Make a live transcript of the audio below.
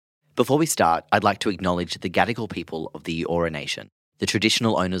Before we start, I'd like to acknowledge the Gadigal people of the Eora Nation, the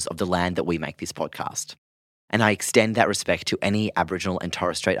traditional owners of the land that we make this podcast. And I extend that respect to any Aboriginal and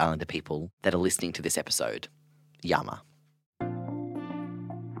Torres Strait Islander people that are listening to this episode. Yama.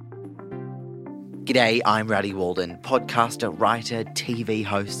 G'day, I'm Rowdy Walden, podcaster, writer, TV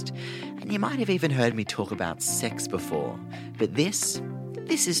host, and you might have even heard me talk about sex before, but this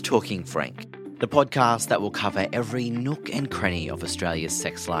is Talking Frank, the podcast that will cover every nook and cranny of Australia's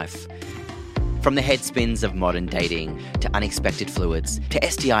sex life. From the headspins of modern dating, to unexpected fluids, to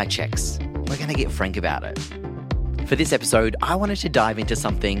STI checks, we're going to get frank about it. For this episode, I wanted to dive into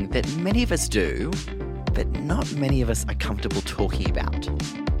something that many of us do, but not many of us are comfortable talking about: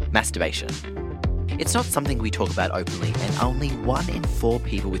 masturbation. It's not something we talk about openly, and only 1 in 4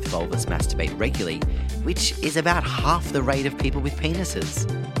 people with vulvas masturbate regularly, which is about half the rate of people with penises.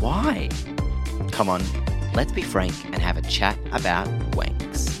 Why? Come on, let's be frank and have a chat about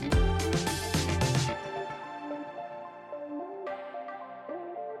wanks.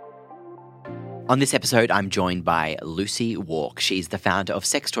 On this episode, I'm joined by Lucy Walk. She's the founder of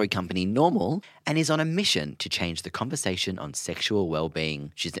sex toy company Normal and is on a mission to change the conversation on sexual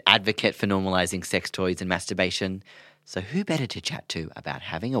well-being. She's an advocate for normalising sex toys and masturbation. So who better to chat to about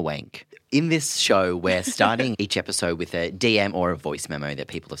having a wank? In this show, we're starting each episode with a DM or a voice memo that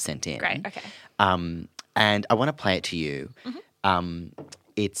people have sent in. Great, okay. And I want to play it to you.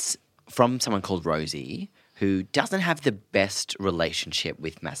 It's from someone called Rosie, who doesn't have the best relationship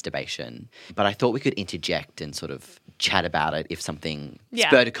with masturbation. But I thought we could interject and sort of chat about it if something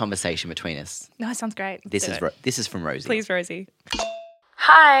spurred a conversation between us. No, it sounds great. This is from Rosie. Please, Rosie.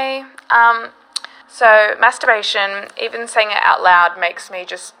 Hi. So masturbation, even saying it out loud makes me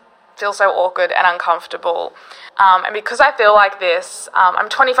just feel so awkward and uncomfortable. And because I feel like this, I'm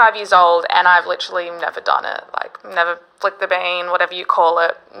 25 years old and I've literally never done it. Like, never flicked the bean, whatever you call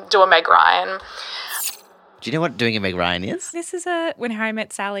it, do a Meg Ryan. Do you know what doing a Meg Ryan is? This is a When Harry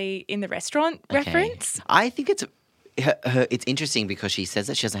Met Sally in the restaurant reference. I think it's interesting because she says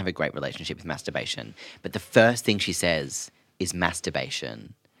that she doesn't have a great relationship with masturbation, but the first thing she says is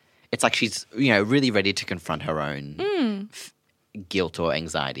masturbation. It's like she's, really ready to confront her own guilt or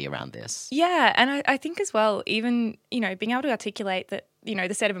anxiety around this. Yeah, and I think as well, even, being able to articulate that,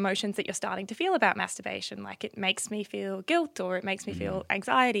 the set of emotions that you're starting to feel about masturbation, like it makes me feel guilt, or it makes me feel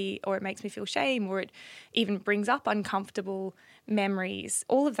anxiety, or it makes me feel shame, or it even brings up uncomfortable memories.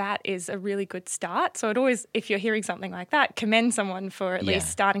 All of that is a really good start. So I'd always, if you're hearing something like that, commend someone for at least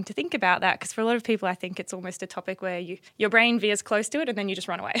starting to think about that, because for a lot of people, I think it's almost a topic where your brain veers close to it and then you just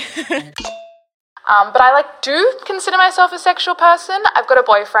run away. But I do consider myself a sexual person. I've got a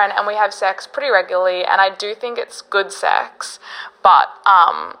boyfriend and we have sex pretty regularly, and I do think it's good sex. But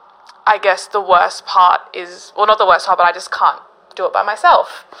I guess the worst part is, well, not the worst part, but I just can't do it by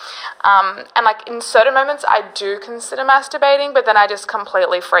myself. And in certain moments I do consider masturbating, but then I just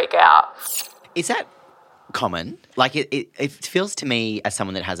completely freak out. Is that common? Like it feels to me, as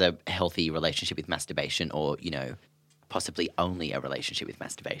someone that has a healthy relationship with masturbation, or, possibly only a relationship with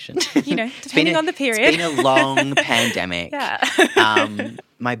masturbation. Depending on the period. It's been a long pandemic. Yeah.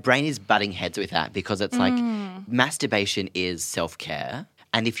 My brain is butting heads with that because it's like masturbation is self-care.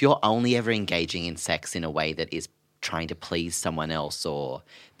 And if you're only ever engaging in sex in a way that is trying to please someone else or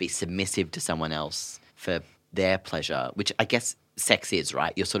be submissive to someone else for their pleasure, which I guess sex is,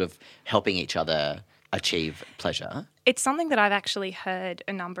 right? You're sort of helping each other achieve pleasure. It's something that I've actually heard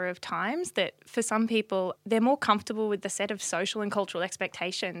a number of times, that for some people, they're more comfortable with the set of social and cultural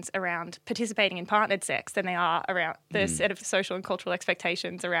expectations around participating in partnered sex than they are around the set of social and cultural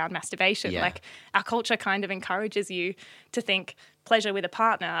expectations around masturbation. Yeah. Like, our culture kind of encourages you to think pleasure with a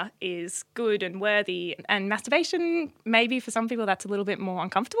partner is good and worthy, and masturbation, maybe for some people that's a little bit more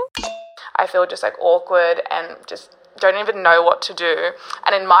uncomfortable. I feel just awkward and just don't even know what to do.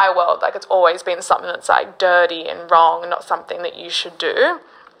 And in my world, it's always been something that's dirty and wrong and not something that you should do.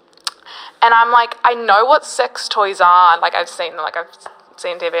 And I'm I know what sex toys are. I've seen them, I've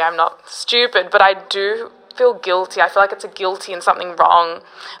seen TV. I'm not stupid, but I do feel guilty. I feel like it's a guilty and something wrong.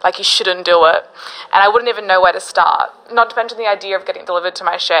 You shouldn't do it. And I wouldn't even know where to start. Not to mention the idea of getting delivered to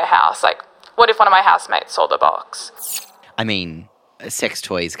my share house. What if one of my housemates saw the box? I mean, sex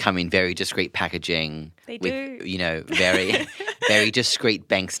toys come in very discreet packaging. They with, do. Very, very discreet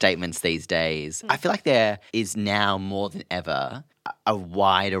bank statements these days. I feel like there is now more than ever a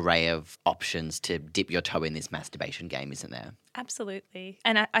wide array of options to dip your toe in this masturbation game, isn't there? Absolutely.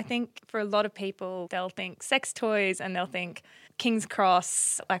 And I think for a lot of people, they'll think sex toys and they'll think King's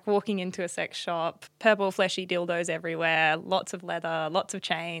Cross, like walking into a sex shop, purple fleshy dildos everywhere, lots of leather, lots of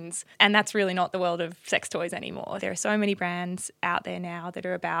chains. And that's really not the world of sex toys anymore. There are so many brands out there now that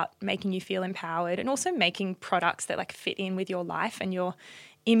are about making you feel empowered and also making products that like fit in with your life and your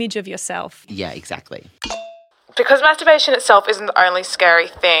image of yourself. Yeah, exactly. Because masturbation itself isn't the only scary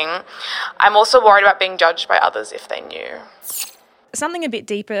thing, I'm also worried about being judged by others if they knew. Something a bit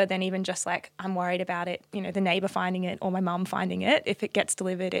deeper than even just like I'm worried about it, you know, the neighbour finding it or my mum finding it if it gets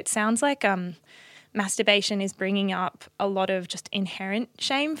delivered. It sounds like masturbation is bringing up a lot of just inherent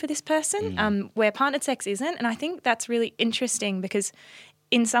shame for this person where partnered sex isn't. And I think that's really interesting because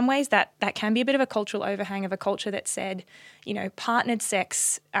in some ways that can be a bit of a cultural overhang of a culture that said, you know, partnered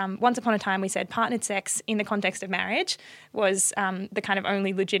sex, once upon a time we said partnered sex in the context of marriage was the kind of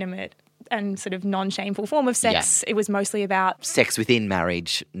only legitimate and sort of non-shameful form of sex. Yeah. It was mostly about sex within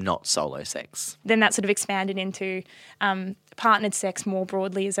marriage, not solo sex. Then that sort of expanded into partnered sex more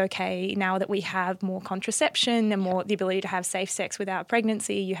broadly is okay. Now that we have more contraception and more the ability to have safe sex without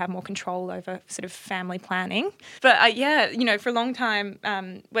pregnancy, you have more control over sort of family planning. But you know, for a long time,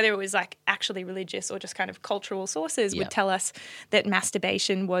 whether it was like actually religious or just kind of cultural sources would tell us that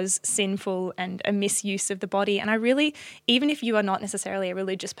masturbation was sinful and a misuse of the body. And I really, even if you are not necessarily a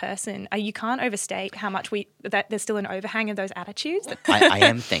religious person, you can't overstate how much that there's still an overhang of those attitudes. I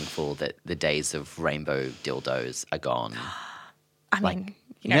am thankful that the days of rainbow dildos are gone. I mean,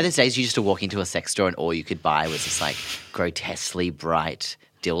 you know, those days you used to walk into a sex store and all you could buy was this like grotesquely bright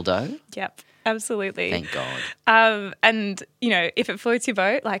dildo. Yep, absolutely. Thank God. And, you know, if it floats your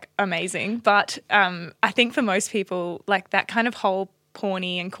boat, like amazing. But I think for most people, like that kind of whole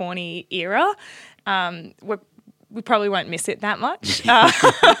porny and corny era, we probably won't miss it that much. But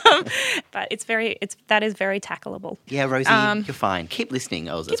that is very tackleable. Yeah, Rosie, you're fine. Keep listening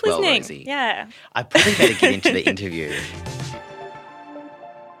as well, listening. Rosie. Yeah. I probably better get into the interview.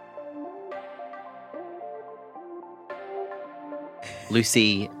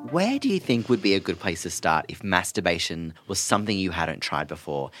 Lucy, where do you think would be a good place to start if masturbation was something you hadn't tried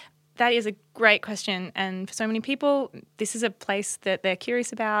before? That is a great question. And for so many people, this is a place that they're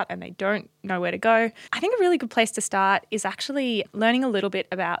curious about and they don't know where to go. I think a really good place to start is actually learning a little bit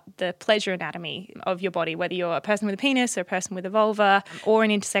about the pleasure anatomy of your body, whether you're a person with a penis or a person with a vulva or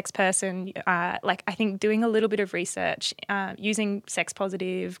an intersex person. I think doing a little bit of research, using sex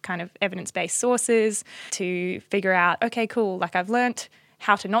positive kind of evidence-based sources to figure out, okay, cool, like I've learnt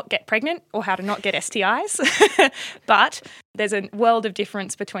how to not get pregnant or how to not get STIs. But there's a world of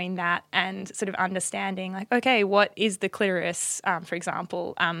difference between that and sort of understanding like, okay, what is the clitoris, for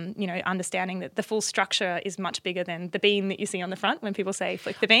example, you know, understanding that the full structure is much bigger than the bean that you see on the front when people say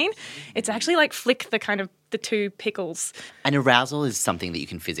flick the bean. It's actually like flick the kind of the two pickles. And arousal is something that you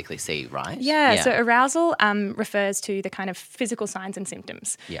can physically see, right? Yeah. So arousal refers to the kind of physical signs and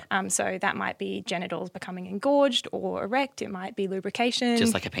symptoms. Yeah. So that might be genitals becoming engorged or erect. It might be lubrication.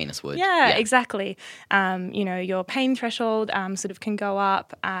 Just like a penis would. Yeah. Exactly. You know, your pain threshold sort of can go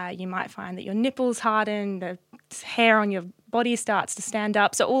up. You might find that your nipples harden, the hair on your body starts to stand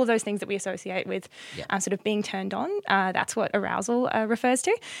up. So all of those things that we associate with sort of being turned on, that's what arousal refers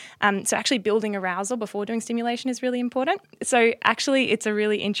to. So actually building arousal before doing stimulation is really important. So actually it's a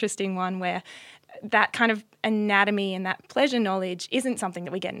really interesting one where that kind of anatomy and that pleasure knowledge isn't something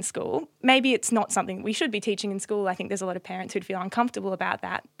that we get in school. Maybe it's not something we should be teaching in school. I think there's a lot of parents who'd feel uncomfortable about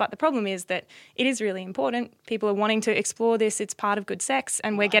that. But the problem is that it is really important. People are wanting to explore this. It's part of good sex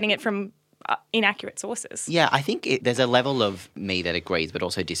and we're getting it from inaccurate sources. Yeah, I think there's a level of me that agrees but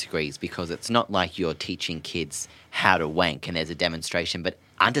also disagrees because it's not like you're teaching kids how to wank and there's a demonstration, but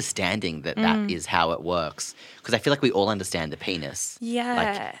understanding that is how it works. Because I feel like we all understand the penis. Yeah.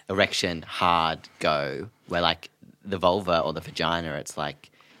 Like erection, hard, go. Where like the vulva or the vagina, it's like,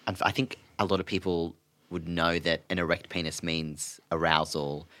 I think a lot of people would know that an erect penis means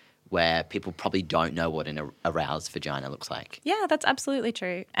arousal, where people probably don't know what an aroused vagina looks like. Yeah, that's absolutely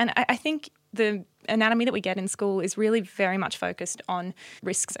true. And I think the anatomy that we get in school is really very much focused on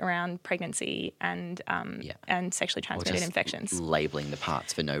risks around pregnancy and sexually transmitted infections. Labeling the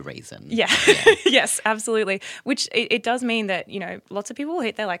parts for no reason. Yeah. Yes, absolutely. Which it does mean that, you know, lots of people will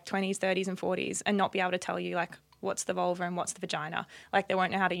hit their like 20s, 30s and 40s and not be able to tell you like what's the vulva and what's the vagina. Like they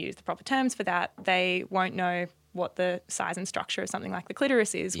won't know how to use the proper terms for that. They won't know what the size and structure of something like the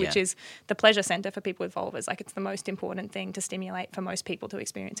clitoris is, which Yeah. is the pleasure center for people with vulvas. Like, it's the most important thing to stimulate for most people to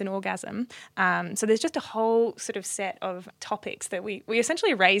experience an orgasm. So there's just a whole sort of set of topics that we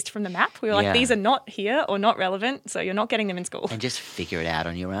essentially erased from the map. We were like, these are not here or not relevant, so you're not getting them in school. And just figure it out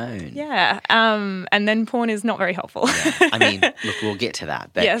on your own. Yeah. And then porn is not very helpful. Yeah. I mean, look, we'll get to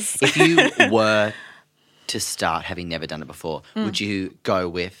that. But Yes. if you were to start having never done it before, would you go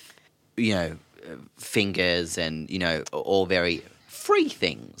with, fingers and, all very free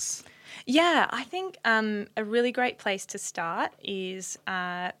things? Yeah, I think a really great place to start is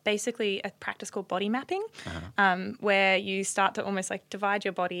basically a practice called body mapping, where you start to almost like divide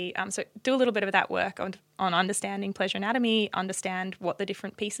your body. So do a little bit of that work on understanding pleasure anatomy, understand what the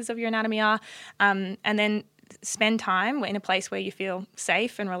different pieces of your anatomy are, and then spend time in a place where you feel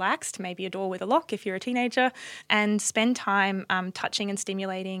safe and relaxed, maybe a door with a lock if you're a teenager, and spend time touching and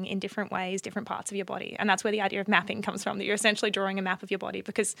stimulating in different ways, different parts of your body. And that's where the idea of mapping comes from, that you're essentially drawing a map of your body,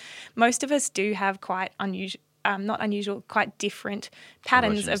 because most of us do have quite quite different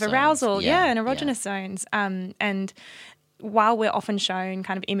patterns of arousal. And erogenous zones. And while we're often shown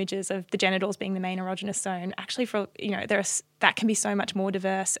kind of images of the genitals being the main erogenous zone, actually that can be so much more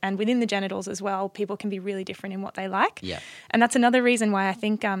diverse. And within the genitals as well, people can be really different in what they like. Yeah. And that's another reason why I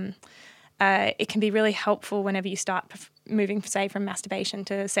think it can be really helpful whenever you start moving, say, from masturbation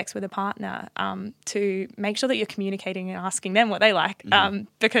to sex with a partner, to make sure that you're communicating and asking them what they like.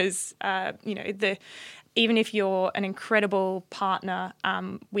 Because, even if you're an incredible partner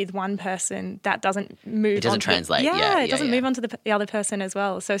with one person, that doesn't move. It doesn't translate. It doesn't move on to the other person as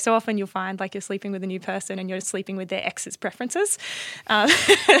well. So often you'll find like you're sleeping with a new person and you're sleeping with their ex's preferences.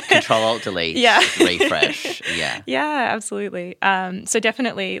 Control-Alt-Delete, refresh. Yeah. Yeah, absolutely. So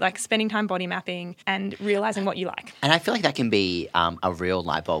definitely like spending time body mapping and realising what you like. And I feel like that can be a real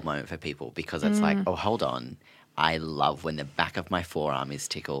light bulb moment for people, because it's like, oh, hold on. I love when the back of my forearm is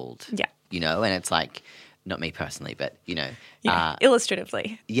tickled. Yeah. And it's like, not me personally, but,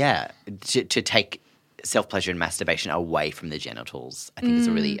 illustratively. Yeah, to take self-pleasure and masturbation away from the genitals, I think is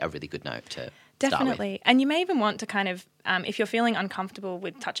a really good note to Definitely. And you may even want to kind of, if you're feeling uncomfortable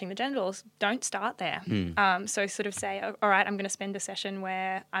with touching the genitals, don't start there. So sort of say, all right, I'm going to spend a session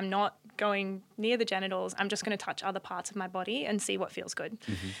where I'm not going near the genitals. I'm just going to touch other parts of my body and see what feels good.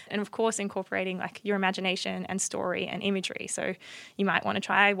 And of course, incorporating like your imagination and story and imagery. So you might want to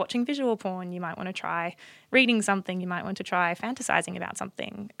try watching visual porn. You might want to try reading something. You might want to try fantasizing about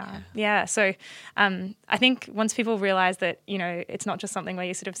something. So I think once people realize that, it's not just something where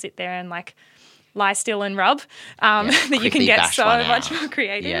you sort of sit there and like lie still and rub, that you can get so much more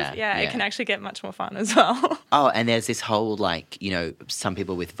creative. It can actually get much more fun as well. Oh, and there's this whole like, some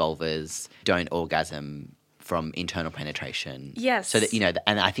people with vulvas don't orgasm from internal penetration. Yes. So that,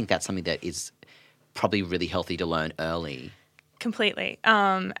 and I think that's something that is probably really healthy to learn early. Completely.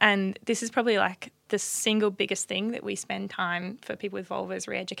 And this is probably like the single biggest thing that we spend time for people with vulvas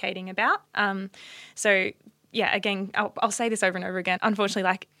re-educating about. Again, I'll say this over and over again. Unfortunately,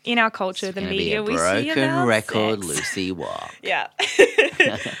 like in our culture, the media we see about broken record, sex, Lucy walk. Yeah.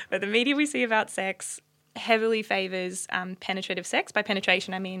 But the media we see about sex heavily favours penetrative sex. By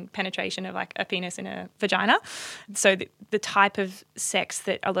penetration, I mean penetration of like a penis in a vagina. So the type of sex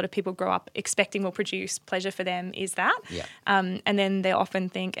that a lot of people grow up expecting will produce pleasure for them is that. Yeah. And then they often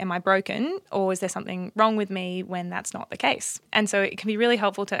think, am I broken, or is there something wrong with me, when that's not the case? And so it can be really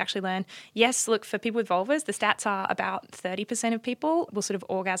helpful to actually learn, yes, look, for people with vulvas, the stats are about 30% of people will sort of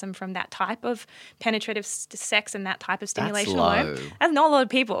orgasm from that type of penetrative sex and that type of stimulation alone. That's not a lot of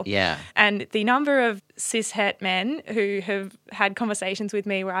people. Yeah. And the number of cis-het men who have had conversations with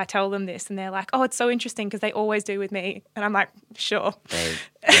me where I tell them this and they're like, oh, it's so interesting because they always do with me. And I'm like, sure. They're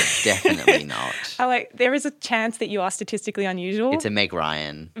definitely not. I'm like, there is a chance that you are statistically unusual. It's a Meg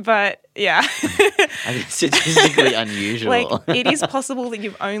Ryan. But yeah. I mean, statistically unusual. Like, it is possible that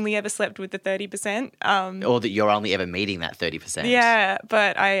you've only ever slept with the 30%. Or that you're only ever meeting that 30%. Yeah,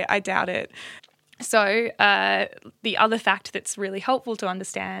 but I doubt it. So the other fact that's really helpful to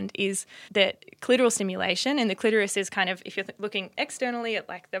understand is that clitoral stimulation, and the clitoris is kind of, if you're looking externally at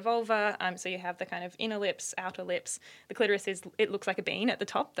like the vulva, so you have the kind of inner lips, outer lips. The clitoris it looks like a bean at the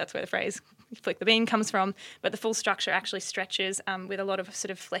top. That's where the phrase flick the bean comes from. But the full structure actually stretches with a lot of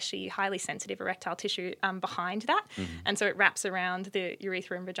sort of fleshy, highly sensitive erectile tissue behind that. And so it wraps around the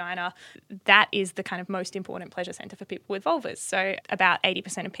urethra and vagina. That is the kind of most important pleasure center for people with vulvas. So about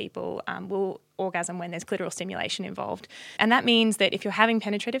 80% of people will orgasm when there's clitoral stimulation involved. And that means that if you're having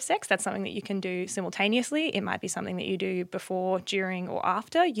penetrative sex, that's something that you can do simultaneously. It might be something that you do before, during, or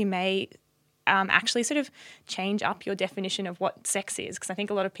after. You may actually sort of change up your definition of what sex is, because I think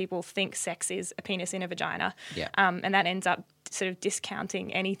a lot of people think sex is a penis in a vagina, and that ends up sort of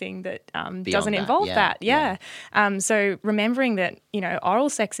discounting anything that doesn't involve that. So remembering that, oral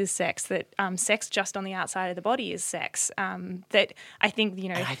sex is sex, that sex just on the outside of the body is sex, that I think,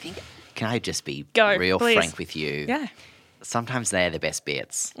 And I think, can I just be please. frank with you? Yeah. Sometimes they're the best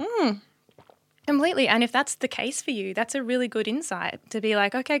bits. Completely. And if that's the case for you, that's a really good insight to be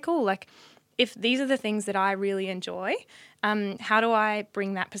like, okay, cool. Like, if these are the things that I really enjoy, how do I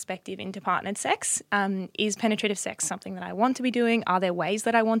bring that perspective into partnered sex? Is penetrative sex something that I want to be doing? Are there ways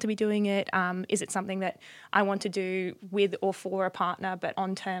that I want to be doing it? Is it something that I want to do with or for a partner, but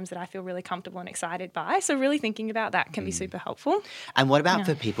on terms that I feel really comfortable and excited by? So really thinking about that can be super helpful. And what about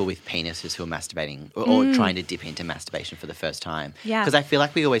for people with penises who are masturbating or trying to dip into masturbation for the first time? Yeah. Because I feel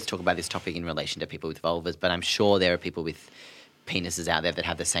like we always talk about this topic in relation to people with vulvas, but I'm sure there are people with penises out there that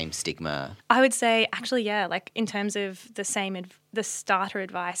have the same stigma. I would say actually, like in terms of the starter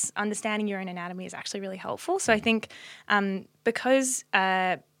advice, understanding your own anatomy is actually really helpful. So I think because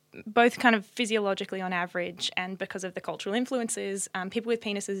both kind of physiologically on average and because of the cultural influences, people with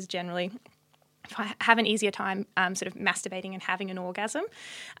penises generally have an easier time sort of masturbating and having an orgasm.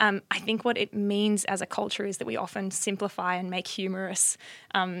 I think what it means as a culture is that we often simplify and make humorous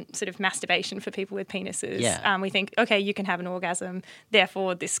sort of masturbation for people with penises. Yeah. We think, okay, you can have an orgasm,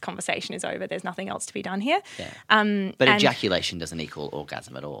 therefore this conversation is over. There's nothing else to be done here. Yeah. But ejaculation doesn't equal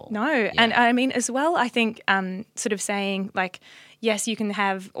orgasm at all. No. Yeah. And I mean, as well, I think sort of saying like, yes, you can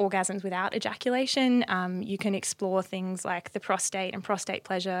have orgasms without ejaculation. You can explore things like the prostate and prostate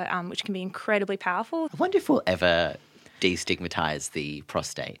pleasure, which can be incredibly powerful. I wonder if we'll ever destigmatize the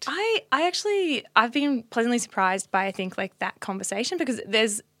prostate. I've been pleasantly surprised by, I think, like that conversation, because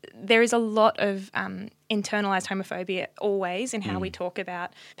there is a lot of internalized homophobia always in how we talk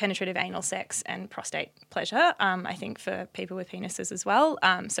about penetrative anal sex and prostate pleasure, I think for people with penises as well.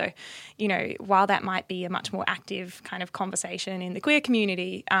 So, while that might be a much more active kind of conversation in the queer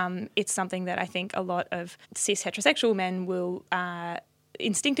community, it's something that I think a lot of cis heterosexual men will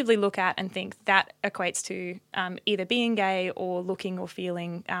instinctively look at and think that equates to either being gay or looking or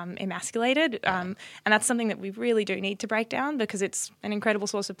feeling emasculated. And that's something that we really do need to break down, because it's an incredible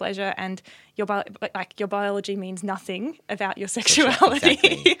source of pleasure, and your biology means nothing about your sexuality.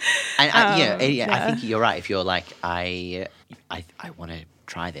 Exactly. And I think you're right. If you're like, I want to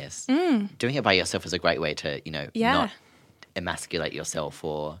try this, doing it by yourself is a great way to, not emasculate yourself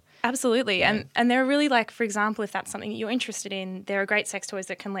or... Absolutely. Yeah. And there are really, like, for example, if that's something you're interested in, there are great sex toys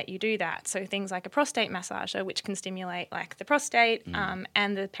that can let you do that. So things like a prostate massager, which can stimulate like the prostate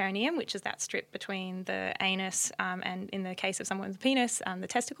and the perineum, which is that strip between the anus and, in the case of someone with a penis, the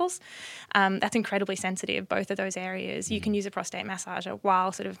testicles. That's incredibly sensitive, both of those areas. You can use a prostate massager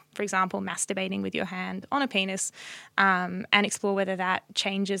while sort of, for example, masturbating with your hand on a penis and explore whether that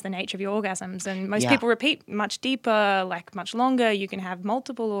changes the nature of your orgasms. And most people repeat much deeper, like much longer. You can have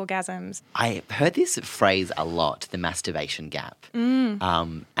multiple orgasms. I heard this phrase a lot, the masturbation gap.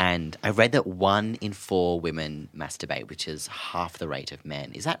 And I read that 1 in 4 women masturbate, which is half the rate of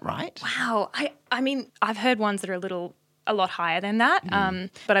men. Is that right? Wow. I mean, I've heard ones that are a lot higher than that.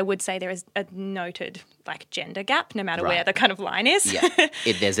 But I would say there is a noted like gender gap, no matter where the kind of line is. Yeah.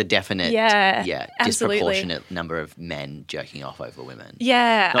 There's a definite disproportionate number of men jerking off over women.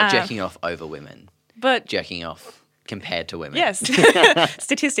 Yeah. Not jerking off over women, but jerking off compared to women. Yes.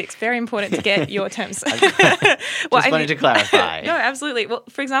 Statistics, very important to get your terms. Wanted to clarify. No, absolutely. Well,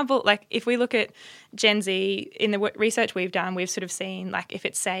 for example, like if we look at Gen Z, in the research we've done, we've sort of seen like if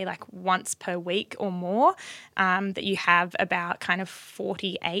it's say like once per week or more, that you have about kind of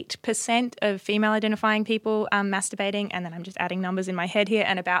 48% of female identifying people masturbating, and then I'm just adding numbers in my head here,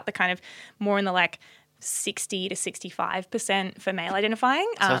 and about the kind of more in the like 60 to 65% for male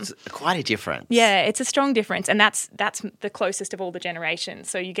identifying. So it's quite a difference. Yeah, it's a strong difference, and that's the closest of all the generations.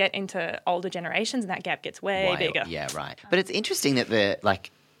 So you get into older generations and that gap gets way bigger. Yeah, right. But it's interesting that the like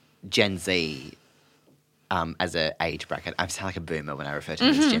Gen Z as an age bracket, I sound like a boomer when I refer to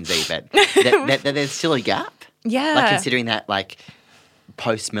them as Gen Z, but that there's still a gap. Yeah. Like considering that like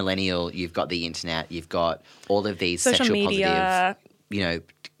post-millennial, you've got the internet, you've got all of these social sexual media,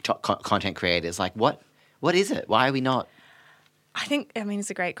 positive, content creators. Like what is it? Why are we not? It's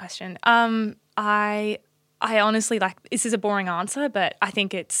a great question. I honestly, like, this is a boring answer, but I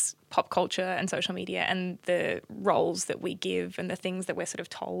think it's pop culture and social media and the roles that we give and the things that we're sort of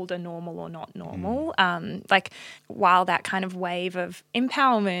told are normal or not normal. Like, while that kind of wave of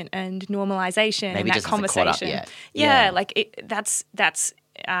empowerment and normalization Maybe and that just hasn't caught up conversation, yet. like that's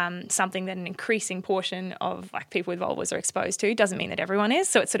something that an increasing portion of like people with vulvas are exposed to. Doesn't mean that everyone is.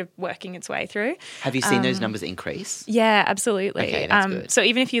 So it's sort of working its way through. Have you seen those numbers increase? Yeah, absolutely. Okay, that's good. So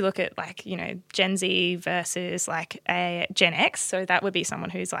even if you look at like, Gen Z versus like a Gen X, so that would be someone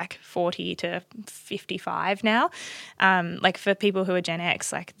who's like 40 to 55 now. Like for people who are Gen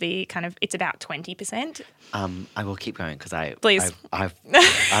X, like it's about 20%. I will keep going because I've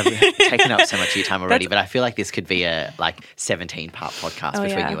taken up so much of your time already, but I feel like this could be a 17-part podcast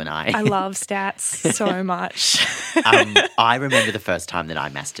between you and I. I love stats so much. I remember the first time that I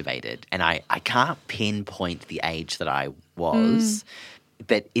masturbated, and I can't pinpoint the age that I was,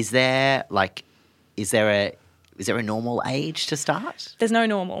 but is there a normal age to start? There's no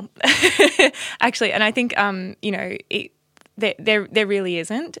normal, actually, and I think there really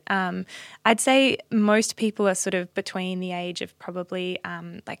isn't. I'd say most people are sort of between the age of probably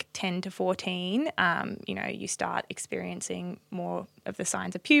 10 to 14. You start experiencing more of the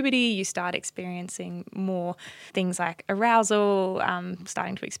signs of puberty. You start experiencing more things like arousal,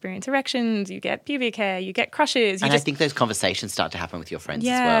 starting to experience erections. You get pubic hair. You get crushes. I think those conversations start to happen with your friends as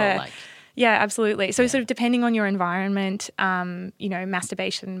well. Yeah, absolutely. So sort of depending on your environment,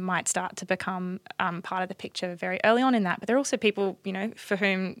 masturbation might start to become part of the picture very early on in that. But there are also people, for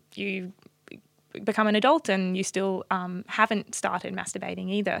whom you become an adult and you still haven't started masturbating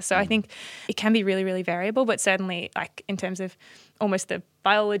either. So I think it can be really, really variable, but certainly like in terms of almost the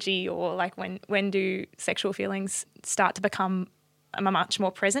biology or like when do sexual feelings start to become a much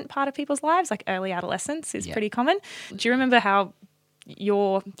more present part of people's lives, like early adolescence is pretty common. Do you remember how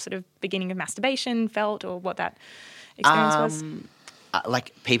your sort of beginning of masturbation felt or what that experience was?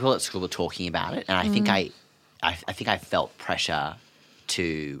 Like people at school were talking about it, and I think I felt pressure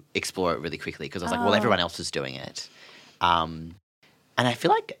to explore it really quickly because I was like, well, everyone else is doing it. And I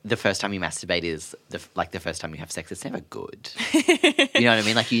feel like the first time you masturbate is the first time you have sex. It's never good. You know what I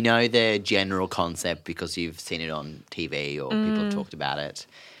mean? Like the general concept because you've seen it on TV or people have talked about it.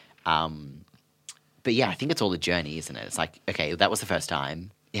 But yeah, I think it's all a journey, isn't it? It's like, okay, that was the first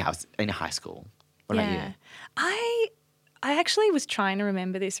time. Yeah, I was in high school. What about you? I actually was trying to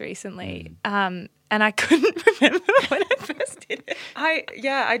remember this recently, and I couldn't remember when I first did it.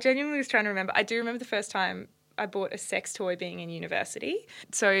 I genuinely was trying to remember. I do remember the first time I bought a sex toy being in university.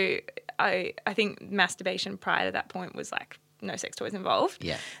 So I think masturbation prior to that point was like no sex toys involved.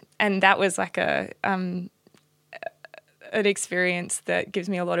 Yeah. And that was like an experience that gives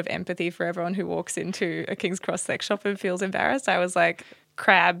me a lot of empathy for everyone who walks into a King's Cross sex shop and feels embarrassed. I was like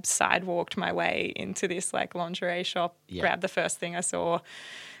crab sidewalked my way into this like lingerie shop, grabbed the first thing I saw,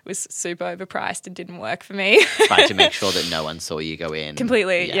 was super overpriced and didn't work for me. Tried to make sure that no one saw you go in.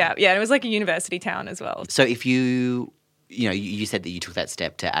 Completely, yeah. And it was like a university town as well. So if you said that you took that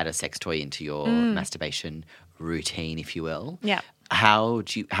step to add a sex toy into your masturbation routine, if you will. Yeah. How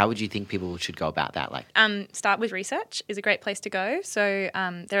would you think people should go about that? Start with research is a great place to go. So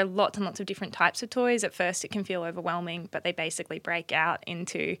there are lots and lots of different types of toys. At first, it can feel overwhelming, but they basically break out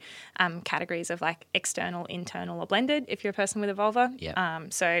into categories of like external, internal, or blended. If you're a person with a vulva,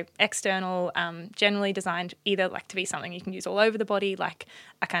 so external, generally designed either like to be something you can use all over the body, like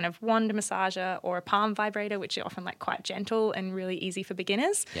a kind of wand massager or a palm vibrator, which are often like quite gentle and really easy for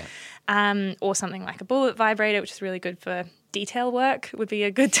beginners. Yeah. Or something like a bullet vibrator, which is really good for detail work would be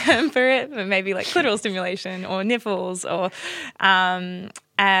a good term for it, but maybe like clitoral stimulation or nipples or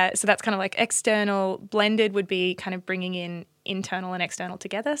so that's kind of like external. Blended would be kind of bringing in internal and external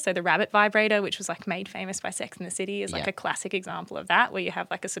together. So the rabbit vibrator, which was like made famous by Sex and the City, is like a classic example of that, where you have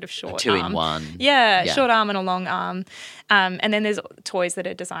like a sort of short two arm. in one. Yeah, short arm and a long arm. And then there's toys that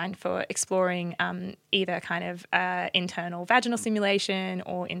are designed for exploring either kind of internal vaginal stimulation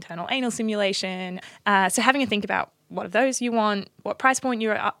or internal anal stimulation. So having a think about what of those you want, what price point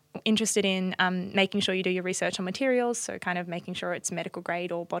you're interested in, making sure you do your research on materials, so kind of making sure it's medical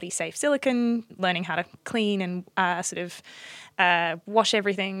grade or body safe silicone, learning how to clean and sort of wash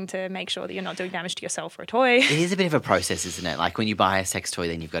everything to make sure that you're not doing damage to yourself or a toy. It is a bit of a process, isn't it? Like when you buy a sex toy,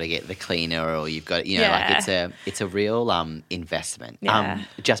 then you've got to get the cleaner, or you've got, like it's a real investment. Yeah.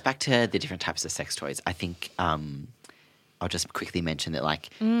 Just back to the different types of sex toys, I think I'll just quickly mention that like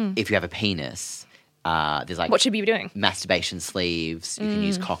if you have a penis, there's like what should you be doing? Masturbation sleeves. You can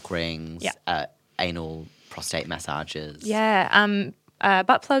use cock rings. Anal prostate massages. Yeah.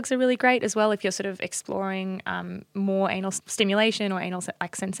 butt plugs are really great as well if you're sort of exploring more anal stimulation or anal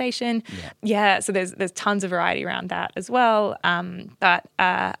like sensation. Yeah, so there's tons of variety around that as well. But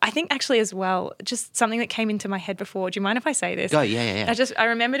I think actually as well, just something that came into my head before. Do you mind if I say this? Go, yeah. I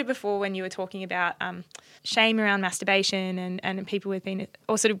remembered it before when you were talking about shame around masturbation and people with penis,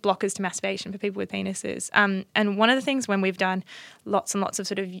 or sort of blockers to masturbation for people with penises. And one of the things when we've done lots and lots of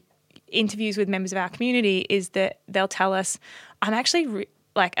sort of interviews with members of our community is that they'll tell us, I'm actually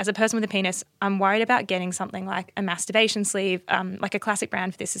like, as a person with a penis, I'm worried about getting something like a masturbation sleeve. Like a classic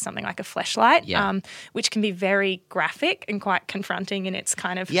brand for this is something like a Fleshlight, which can be very graphic and quite confronting in its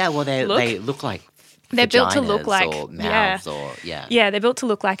kind of they look like they're built to look like or mouths they're built to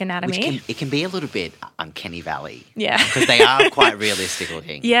look like anatomy. Which it can be a little bit uncanny valley. Yeah. Because they are quite realistic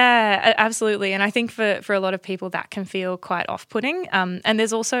looking. Yeah, absolutely. And I think for a lot of people that can feel quite off-putting. And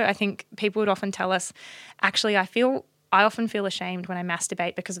there's also, I think people would often tell us, actually, I often feel ashamed when I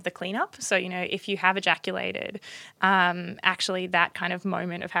masturbate because of the cleanup. So, if you have ejaculated, actually that kind of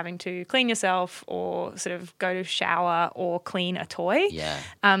moment of having to clean yourself or sort of go to shower or clean a toy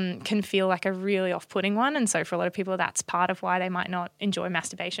can feel like a really off-putting one. And so for a lot of people, that's part of why they might not enjoy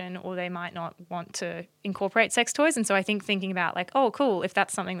masturbation or they might not want to incorporate sex toys. And so I think thinking about like, oh, cool, if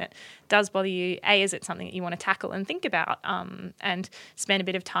that's something that does bother you, is it something that you want to tackle and think about and spend a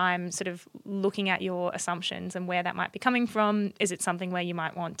bit of time sort of looking at your assumptions and where that might be coming from? Is it something where you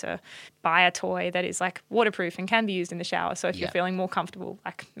might want to buy a toy that is like waterproof and can be used in the shower? So if you're feeling more comfortable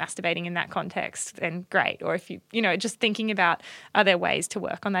like masturbating in that context, then great. Or if you just thinking about, are there ways to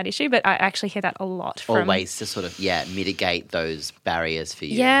work on that issue? But I actually hear that a lot from... Or ways to sort of, mitigate those barriers for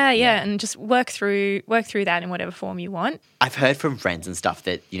you. Yeah. And just work through that in whatever form you want. I've heard from friends and stuff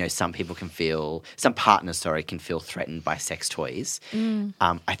that, some partners can feel threatened by sex toys.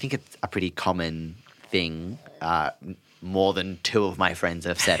 I think it's a pretty common thing. More than 2 of my friends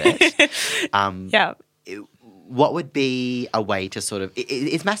have said it. What would be a way to sort of...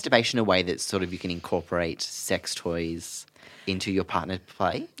 Is masturbation a way that sort of you can incorporate sex toys into your partner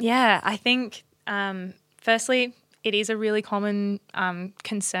play? Yeah, I think firstly, it is a really common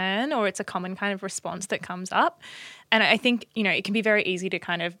concern, or it's a common kind of response that comes up. And I think, it can be very easy to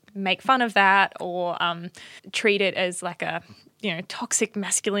kind of make fun of that or treat it as like a, toxic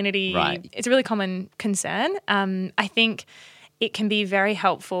masculinity. Right. It's a really common concern. I think it can be very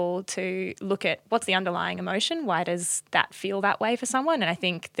helpful to look at what's the underlying emotion. Why does that feel that way for someone? And I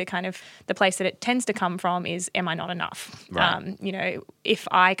think the place that it tends to come from is, am I not enough? Right. If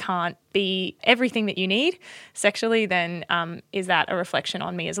I can't be everything that you need sexually, then is that a reflection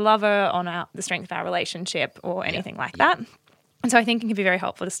on me as a lover, on the strength of our relationship or anything like that? And so I think it can be very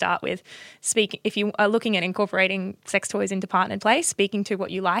helpful to start with if you are looking at incorporating sex toys into partnered play, speaking to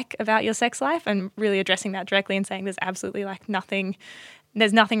what you like about your sex life and really addressing that directly and saying there's absolutely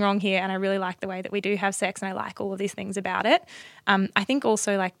there's nothing wrong here and I really like the way that we do have sex and I like all of these things about it. I think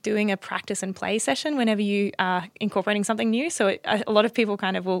also like doing a practice and play session whenever you are incorporating something new. So a lot of people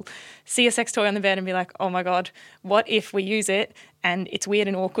kind of will see a sex toy on the bed and be like, oh my God, what if we use it and it's weird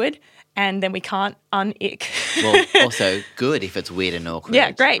and awkward and then we can't un-ick? Well, also good if it's weird and awkward.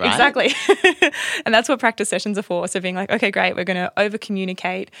 Yeah, great, right? Exactly. And that's what practice sessions are for. So being like, okay, great, we're going to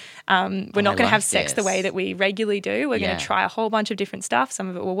over-communicate. We're not going to have sex the way that we regularly do. We're going to try a whole bunch of different stuff. Some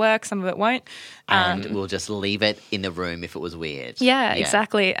of it will work, some of it won't. And we'll just leave it in the room if it was weird. Yeah,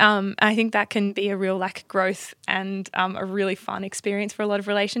 exactly. I think that can be a real like growth and a really fun experience for a lot of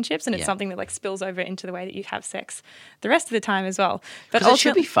relationships, and it's something that like spills over into the way that you have sex the rest of the time as well. But it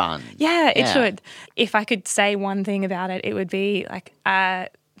should be fun. Yeah, it should. If I could say one thing about it, it would be like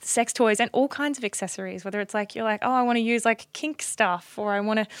sex toys and all kinds of accessories, whether it's like you're like, oh, I want to use like kink stuff or I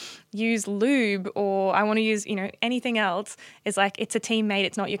want to use lube or I want to use, anything else, is like it's a teammate,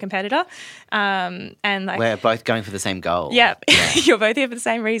 it's not your competitor. And like we're both going for the same goal. Yeah. You're both here for the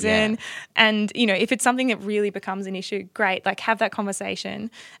same reason. Yeah. And, if it's something that really becomes an issue, great, like have that conversation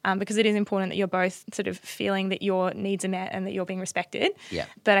because it is important that you're both sort of feeling that your needs are met and that you're being respected. Yeah.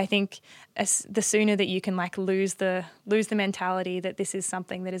 But I think the sooner that you can like lose the mentality that this is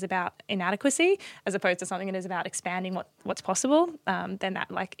something that is about inadequacy as opposed to something that is about expanding what's possible, then that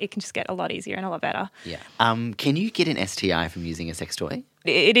like it can just get a lot easier and a lot better. Yeah. Can you get an STI from using a sex toy?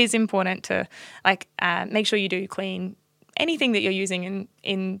 It is important to like make sure you do clean anything that you're using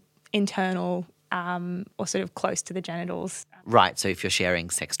in internal or sort of close to the genitals. Right. So if you're sharing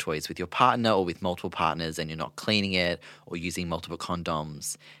sex toys with your partner or with multiple partners and you're not cleaning it or using multiple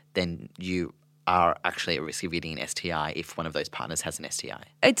condoms, then you are actually at risk of getting an STI if one of those partners has an STI.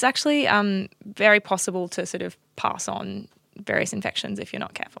 It's actually very possible to sort of pass on various infections if you're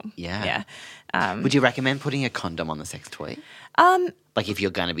not careful. Yeah. Yeah. Would you recommend putting a condom on the sex toy? Like if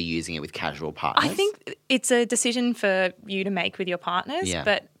you're going to be using it with casual partners? I think it's a decision for you to make with your partners, Yeah.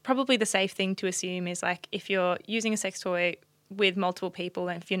 but probably the safe thing to assume is like if you're using a sex toy with multiple people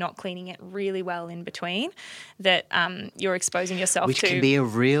and if you're not cleaning it really well in between, that you're exposing yourself Which to can be a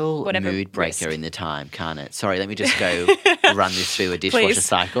real whatever mood breaker risk. in the time, can't it? Sorry, let me just go run this through a dishwasher Please.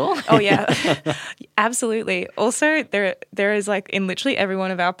 cycle. Oh, yeah. Absolutely. Also, there is like in literally every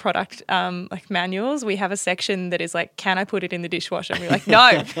one of our product like manuals, we have a section that is like, can I put it in the dishwasher? And we're like,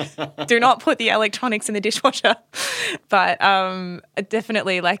 no, do not put the electronics in the dishwasher. But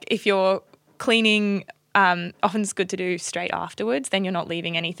definitely like if you're cleaning, often it's good to do straight afterwards. Then you're not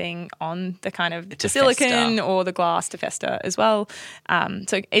leaving anything on the kind of To silicone fester. or the glass to fester as well.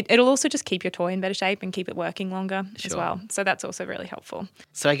 So it'll also just keep your toy in better shape and keep it working longer as Sure. well. So that's also really helpful.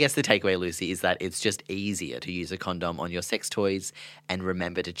 So I guess the takeaway, Lucy, is that it's just easier to use a condom on your sex toys and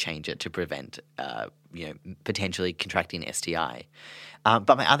remember to change it to prevent, potentially contracting an STI.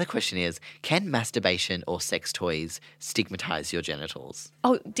 But my other question is, can masturbation or sex toys stigmatize your genitals?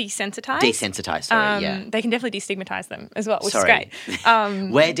 Oh, desensitize? Desensitize, sorry, yeah. They can definitely destigmatize them as well, which Sorry. is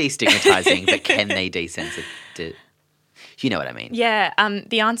great. We're destigmatizing, but can they desensitize? You know what I mean? Yeah,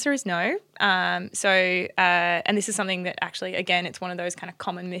 the answer is no. And this is something that actually, again, it's one of those kind of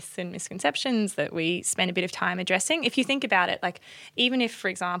common myths and misconceptions that we spend a bit of time addressing. If you think about it, like even if, for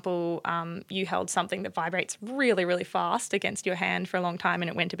example, you held something that vibrates really, really fast against your hand for a long time and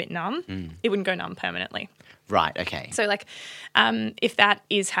it went a bit numb, it wouldn't go numb permanently. Right, okay. So like if that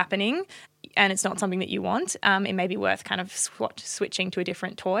is happening and it's not something that you want, it may be worth kind of switching to a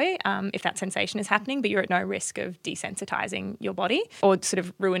different toy if that sensation is happening, but you're at no risk of desensitizing your body or sort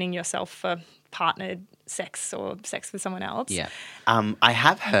of ruining yourself for partnered sex or sex with someone else. Yeah. I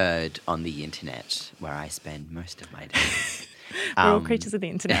have heard on the internet, where I spend most of my days, We're all creatures of the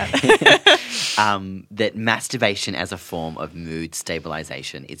internet. that masturbation as a form of mood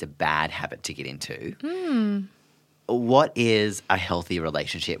stabilization is a bad habit to get into. What is a healthy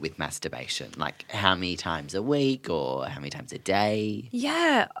relationship with masturbation? Like how many times a week or how many times a day?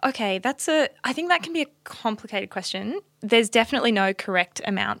 Yeah, okay, I think that can be a complicated question. There's definitely no correct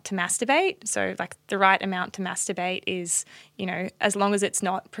amount to masturbate. So like the right amount to masturbate is, as long as it's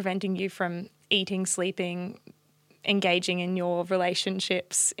not preventing you from eating, sleeping, engaging in your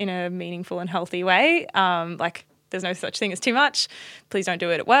relationships in a meaningful and healthy way. Like there's no such thing as too much. Please don't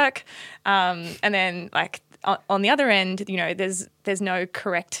do it at work. And then like on the other end, there's no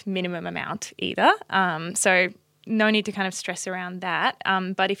correct minimum amount either. So no need to kind of stress around that.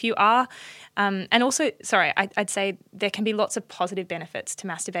 But if you are, and also, sorry, I'd say there can be lots of positive benefits to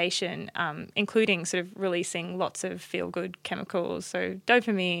masturbation, including sort of releasing lots of feel-good chemicals, so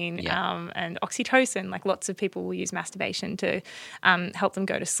dopamine and oxytocin. Like lots of people will use masturbation to help them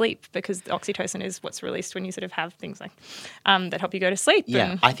go to sleep because oxytocin is what's released when you sort of have things like that help you go to sleep.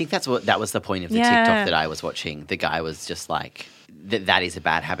 Yeah, I think that was the point of the TikTok that I was watching. The guy was just like, that is a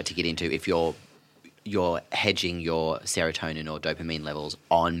bad habit to get into if you're hedging your serotonin or dopamine levels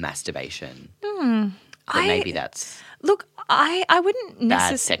on masturbation. But maybe that's Look, I wouldn't bad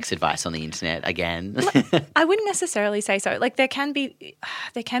necessarily sex advice on the internet again. I wouldn't necessarily say so. Like there can be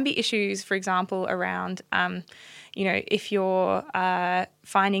issues, for example, around if you're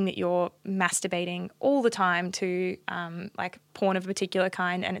finding that you're masturbating all the time to like porn of a particular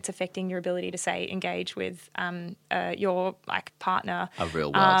kind and it's affecting your ability to, say, engage with your like partner. A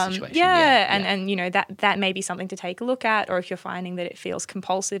real world situation. And that may be something to take a look at. Or if you're finding that it feels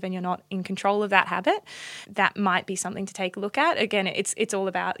compulsive and you're not in control of that habit, that might be something to take a look at. Again, it's all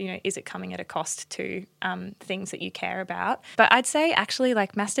about, is it coming at a cost to things that you care about? But I'd say actually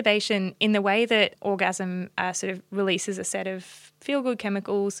like masturbation in the way that orgasm sort of releases a set of feel-good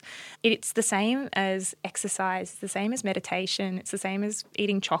chemicals, it's the same as exercise, it's the same as meditation, it's the same as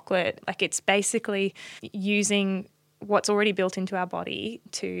eating chocolate. Like it's basically using what's already built into our body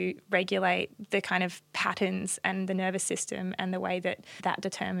to regulate the kind of patterns and the nervous system and the way that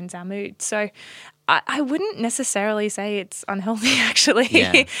determines our mood. So I wouldn't necessarily say it's unhealthy, actually.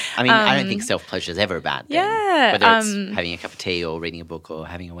 Yeah. I mean, I don't think self-pleasure is ever a bad thing. Yeah. Whether it's having a cup of tea or reading a book or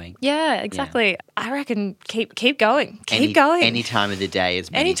having a wank. Yeah, exactly. Yeah. I reckon keep going. Keep going. Any time of the day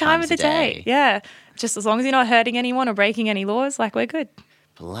is many any time of the day. Yeah. Just as long as you're not hurting anyone or breaking any laws, like we're good.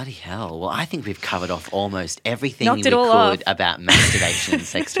 Bloody hell. Well, I think we've covered off almost everything Knocked we it all could off. about masturbation and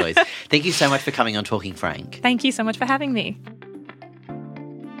sex toys. Thank you so much for coming on Talking Frank. Thank you so much for having me.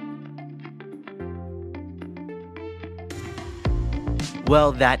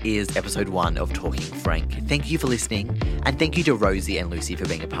 Well, that is episode 1 of Talking Frank. Thank you for listening, and thank you to Rosie and Lucy for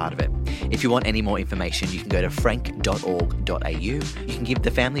being a part of it. If you want any more information, you can go to frank.org.au. You can give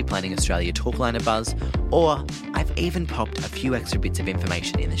the Family Planning Australia talkline a buzz, or I've even popped a few extra bits of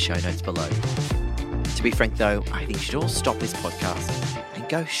information in the show notes below. To be frank though, I think you should all stop this podcast and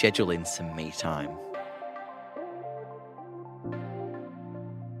go schedule in some me time.